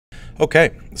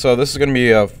Okay, so this is going to be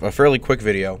a fairly quick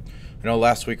video. I know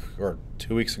last week or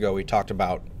 2 weeks ago we talked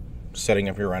about setting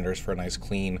up your renders for a nice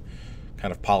clean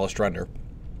kind of polished render.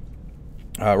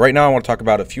 Right now I want to talk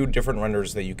about a few different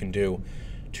renders that you can do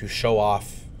to show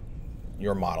off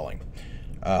your modeling.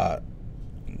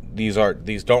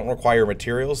 These don't require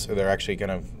materials, so they're actually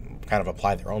going to kind of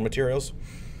apply their own materials.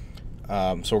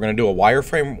 So we're going to do a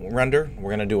wireframe render, we're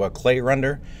going to do a clay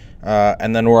render,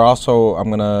 and then I'm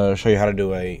going to show you how to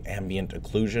do a ambient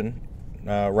occlusion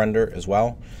render as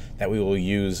well, that we will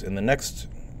use in the next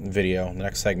video, the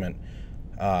next segment,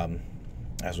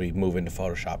 as we move into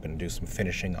Photoshop and do some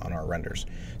finishing on our renders.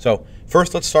 So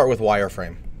first let's start with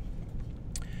wireframe.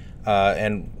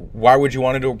 And why would you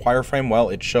want to do a wireframe? Well,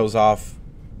 it shows off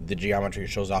the geometry, it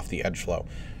shows off the edge flow,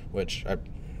 which I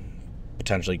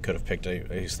potentially could have picked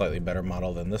a slightly better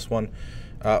model than this one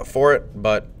for it,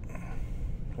 but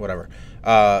whatever.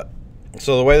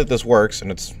 So the way that this works,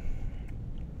 and it's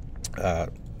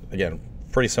again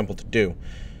pretty simple to do,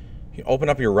 you open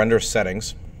up your render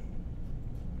settings,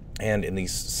 and in the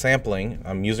sampling,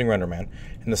 I'm using Renderman.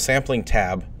 In the sampling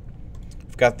tab,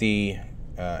 I've got the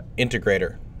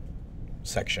integrator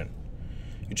section.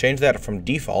 You change that from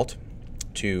default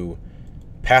to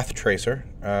path tracer.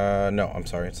 No, I'm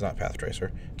sorry, it's not path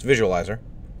tracer. It's visualizer.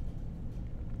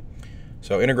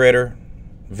 So integrator,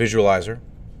 visualizer.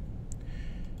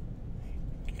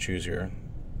 Choose your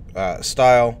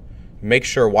style. Make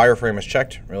sure wireframe is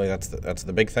checked. Really, that's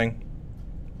the big thing.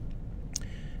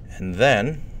 And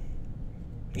then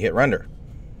you hit render.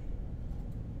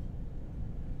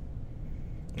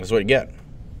 This is what you get.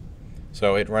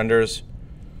 So it renders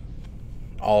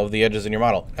all of the edges in your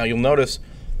model. Now you'll notice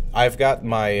I've got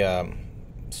my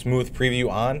smooth preview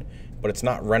on, but it's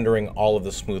not rendering all of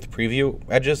the smooth preview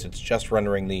edges. It's just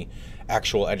rendering the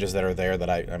actual edges that are there that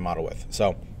I model with.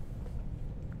 So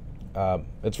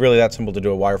it's really that simple to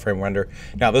do a wireframe render.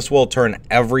 Now this will turn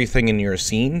everything in your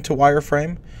scene to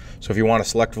wireframe. So if you want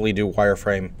to selectively do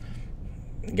wireframe,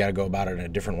 you got to go about it in a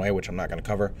different way, which I'm not going to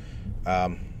cover.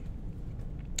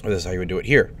 This is how you would do it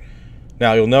here.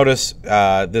 Now you'll notice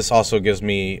this also gives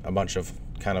me a bunch of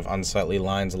kind of unsightly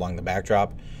lines along the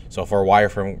backdrop. So for a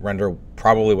wireframe render,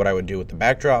 probably what I would do with the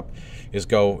backdrop is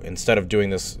go, instead of doing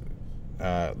this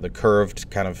the curved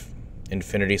kind of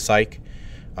infinity cyc,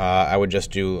 I would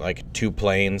just do like two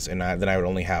planes, and then I would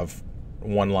only have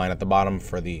one line at the bottom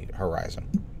for the horizon.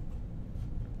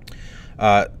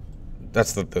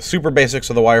 That's the super basics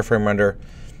of the wireframe render.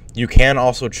 You can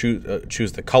also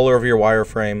choose the color of your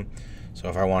wireframe. So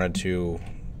if I wanted to,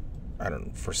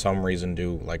 for some reason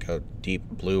do like a deep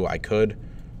blue, I could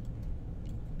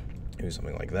do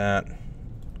something like that.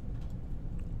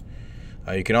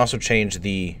 You can also change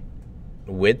the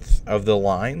width of the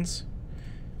lines,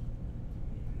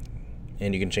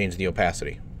 and you can change the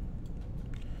opacity.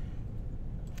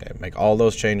 Okay, make all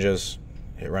those changes,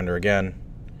 hit render again.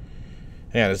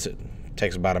 And it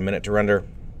takes about a minute to render,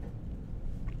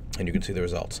 and you can see the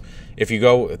results. If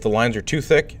the lines are too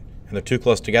thick and they're too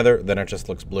close together, then it just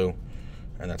looks blue,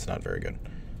 and that's not very good.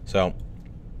 So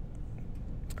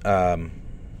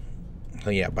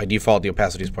yeah, by default the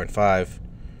opacity is 0.5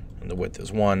 and the width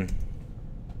is 1.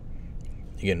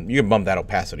 You can bump that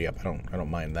opacity up. I don't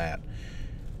mind that.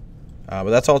 But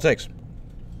that's all it takes.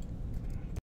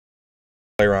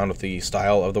 Play around with the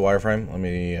style of the wireframe. Let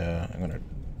me I'm going to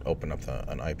open up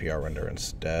an IPR render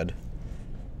instead.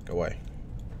 Go away.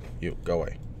 You go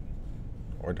away.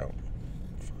 Or don't.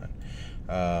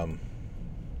 Fine.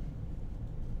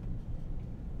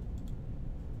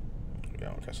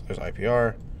 Okay, so there's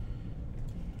IPR.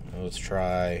 Let's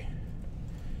try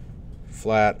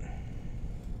flat.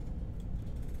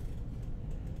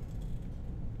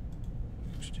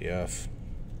 XDF.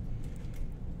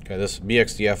 Okay, this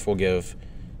BXDF will give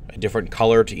a different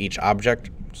color to each object.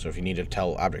 So if you need to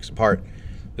tell objects apart,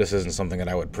 this isn't something that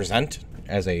I would present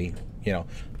as a,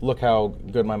 look how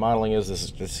good my modeling is. This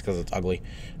is because it's ugly.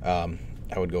 I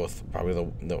would go with probably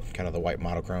the kind of the white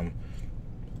monochrome.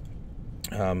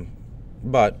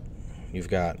 But you've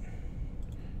got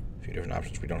a few different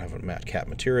options. We don't have a matte cap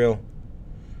material.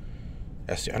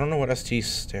 ST, I don't know what ST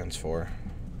stands for.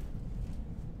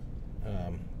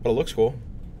 But it looks cool.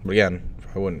 But again,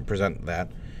 I wouldn't present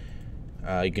that.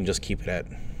 You can just keep it at,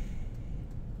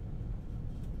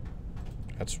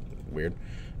 that's weird.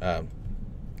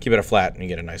 Keep it a flat and you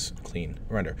get a nice clean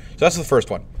render. So that's the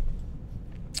first one.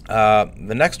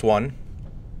 The next one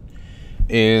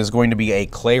is going to be a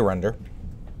clay render.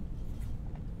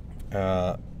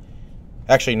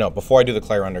 Actually, no, before I do the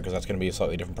clay render, because that's going to be a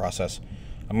slightly different process,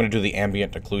 I'm going to do the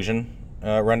ambient occlusion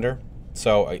render.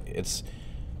 So it's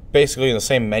basically in the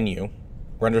same menu,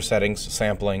 render settings,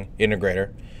 sampling,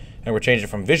 integrator, and we're changing it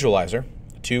from visualizer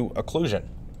to occlusion.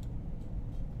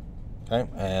 Okay,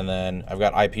 and then I've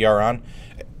got IPR on.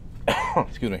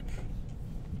 Excuse me.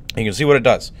 You can see what it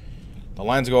does. The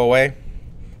lines go away,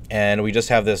 and we just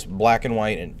have this black and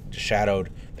white and shadowed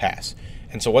pass.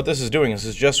 And so what this is doing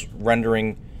is just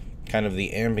rendering kind of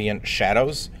the ambient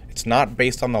shadows. It's not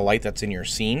based on the light that's in your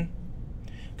scene.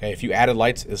 Okay, if you added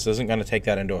lights, this isn't going to take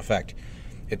that into effect.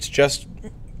 It's just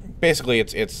basically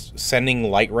it's sending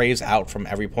light rays out from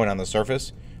every point on the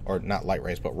surface, or not light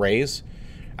rays, but rays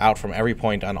out from every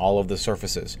point on all of the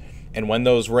surfaces. And when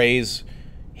those rays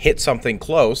hit something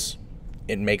close,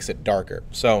 it makes it darker.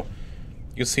 So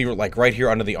you see, like right here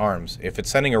under the arms, if it's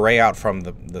sending a ray out from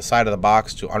the side of the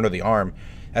box to under the arm,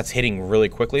 that's hitting really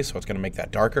quickly, so it's going to make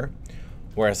that darker.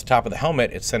 Whereas the top of the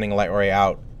helmet, it's sending a light ray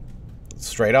out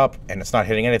straight up, and it's not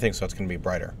hitting anything, so it's going to be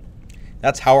brighter.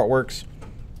 That's how it works.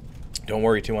 Don't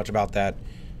worry too much about that.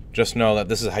 Just know that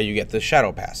this is how you get this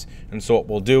shadow pass. And so what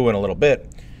we'll do in a little bit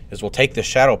is we'll take this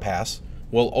shadow pass,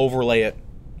 we'll overlay it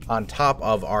on top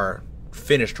of our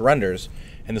finished renders,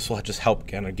 and this will just help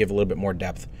kind of give a little bit more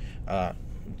depth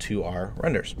to our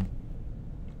renders.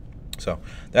 So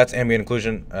that's ambient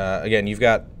occlusion. Again, you've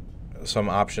got some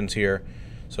options here.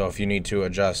 So if you need to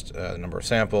adjust the number of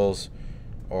samples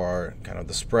or kind of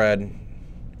the spread,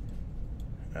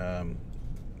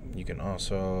 you can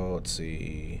also, let's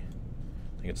see,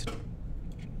 I think it's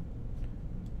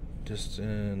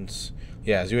distance.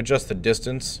 Yeah, as you adjust the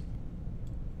distance,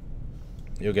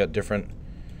 you'll get different,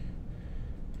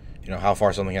 you know, how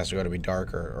far something has to go to be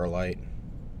dark or light.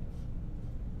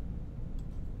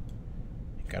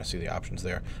 You kind of see the options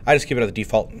there. I just keep it at the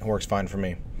default. It works fine for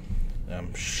me.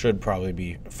 Should probably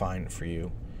be fine for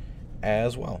you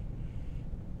as well.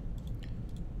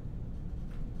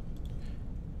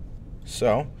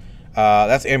 So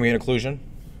that's ambient occlusion.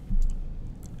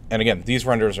 And again, these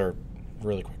renders are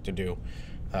really quick to do,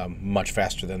 much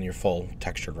faster than your full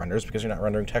textured renders because you're not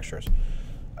rendering textures.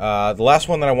 The last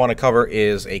one that I want to cover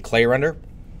is a clay render.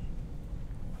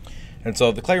 And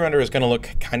so the clay render is going to look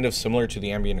kind of similar to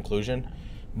the ambient occlusion,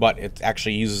 but it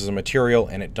actually uses a material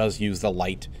and it does use the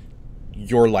light,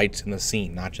 your lights in the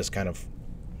scene, not just kind of,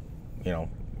 you know,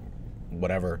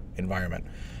 whatever environment.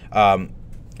 And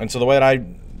so the way that I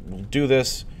do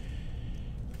this,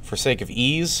 for sake of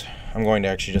ease, I'm going to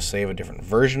actually just save a different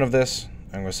version of this.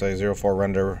 I'm going to say 04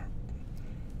 render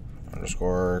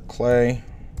underscore clay,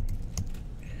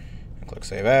 and click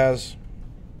save as,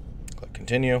 click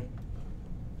continue.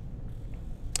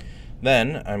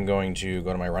 Then I'm going to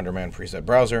go to my Renderman preset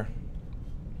browser,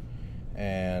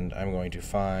 and I'm going to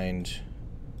find,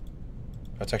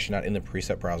 that's actually not in the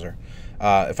preset browser.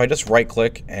 If I just right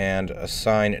click and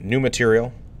assign new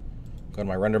material, go to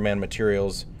my Renderman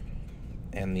materials,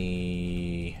 and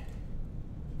I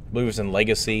believe it's in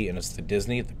Legacy, and it's the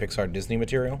Pixar Disney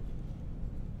material.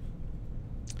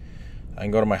 I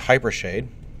can go to my Hypershade,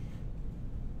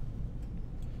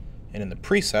 and in the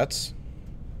presets,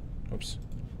 oops,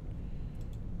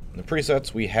 in the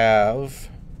presets we have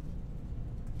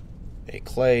a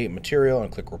clay material,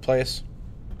 and click replace.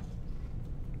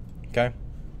 Okay,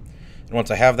 and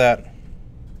once I have that,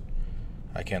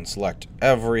 I can select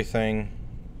everything.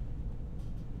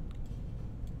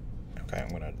 Okay, I'm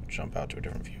going to jump out to a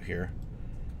different view here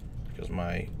because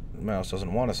my mouse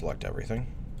doesn't want to select everything.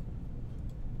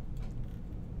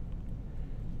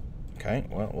 Okay,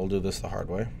 well, we'll do this the hard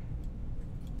way.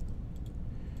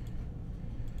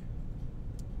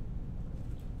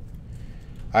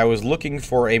 I was looking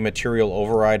for a material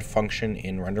override function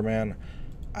in Renderman.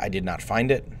 I did not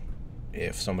find it.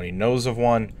 If somebody knows of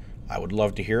one, I would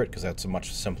love to hear it because that's a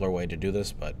much simpler way to do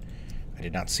this, but I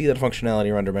did not see that functionality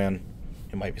in Renderman.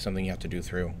 It might be something you have to do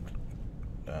through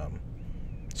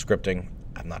scripting.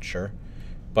 I'm not sure.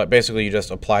 But basically, you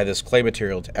just apply this clay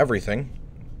material to everything,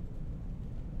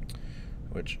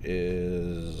 which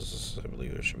is, I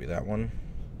believe it should be that one.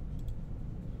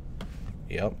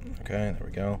 Yep. Okay, there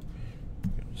we go.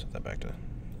 Set that back to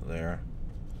there.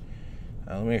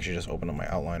 Let me actually just open up my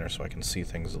outliner so I can see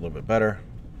things a little bit better.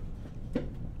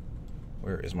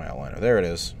 Where is my outliner? There it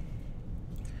is.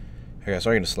 Okay,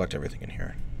 so I can just select everything in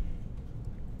here.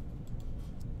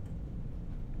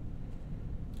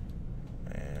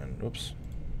 And, oops.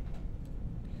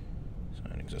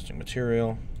 Assign existing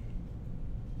material.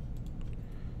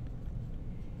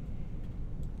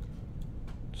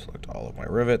 Select all of my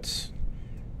rivets.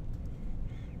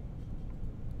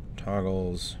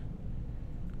 Toggles.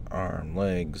 Arm,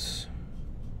 legs.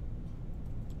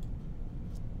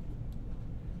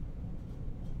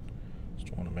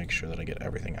 Just want to make sure that I get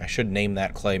everything. I should name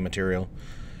that clay material,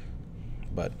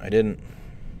 but I didn't.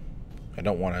 I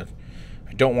don't want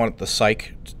the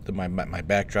cyc, my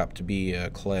backdrop to be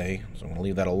clay, so I'm going to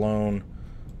leave that alone.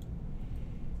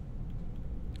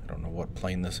 I don't know what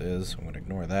plane this is. I'm going to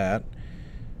ignore that.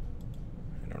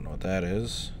 I don't know what that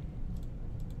is.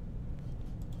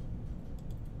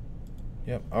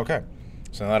 Yep, okay.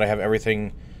 So now that I have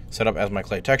everything set up as my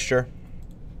clay texture,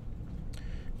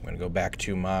 I'm going to go back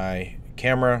to my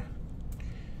camera,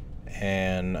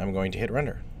 and I'm going to hit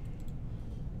render.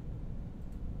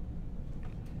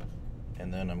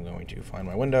 And then I'm going to find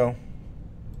my window.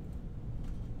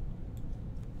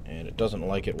 And it doesn't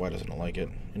like it. Why doesn't it like it?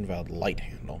 Invalid light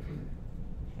handle.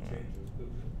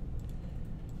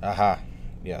 Aha.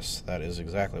 Yes, that is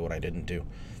exactly what I didn't do.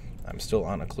 I'm still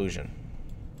on occlusion.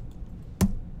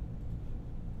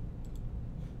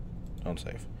 Don't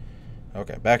save.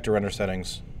 Okay, back to render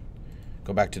settings.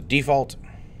 Go back to default.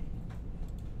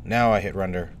 Now I hit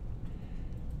render.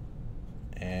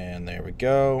 And there we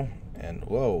go. And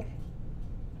whoa.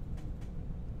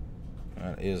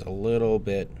 That is a little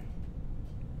bit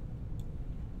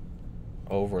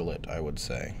overlit, I would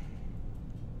say.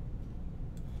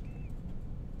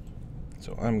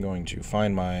 So I'm going to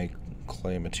find my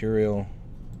clay material.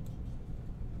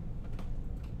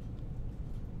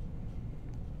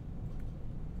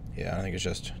 Yeah, I think it's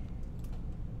just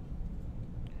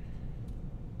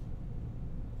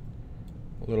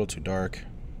a little too dark.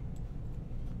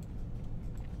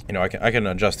 You know, I can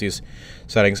adjust these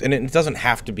settings, and it doesn't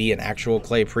have to be an actual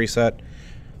clay preset.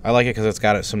 I like it because it's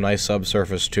got some nice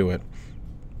subsurface to it.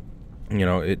 You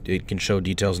know, it can show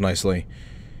details nicely.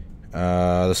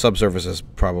 The subsurface is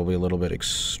probably a little bit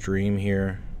extreme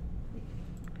here.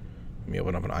 Let me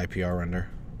open up an IPR render.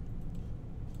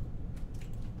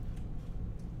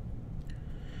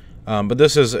 But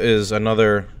this is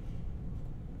another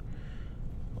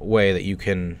way that you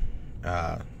can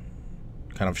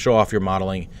kind of show off your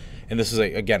modeling, and this is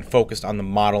again focused on the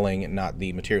modeling and not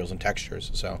the materials and textures.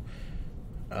 So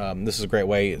this is a great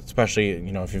way, especially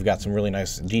if you've got some really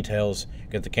nice details.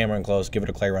 Get the camera in close, give it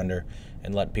a clay render,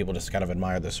 and let people just kind of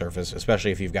admire the surface.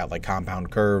 Especially if you've got like compound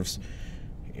curves.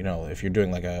 If you're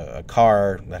doing like a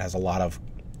car that has a lot of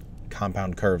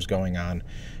compound curves going on,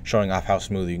 showing off how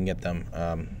smooth you can get them.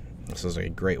 This is a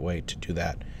great way to do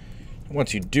that.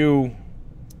 Once you do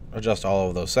adjust all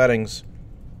of those settings,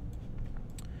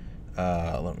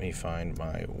 let me find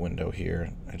my window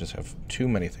here. I just have too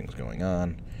many things going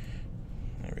on.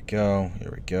 There we go.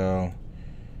 Here we go.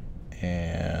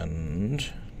 And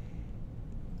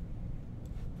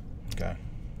okay.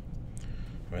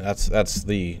 I mean, that's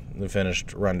the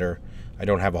finished render. I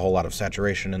don't have a whole lot of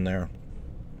saturation in there.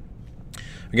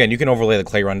 Again, you can overlay the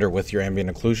clay render with your ambient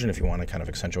occlusion if you want to kind of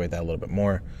accentuate that a little bit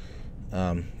more.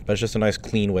 But it's just a nice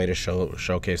clean way to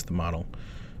showcase the model.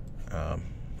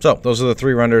 So those are the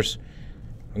 3 renders.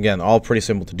 Again, all pretty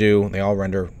simple to do. They all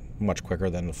render much quicker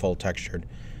than the full textured.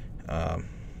 And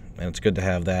it's good to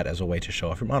have that as a way to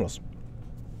show off your models.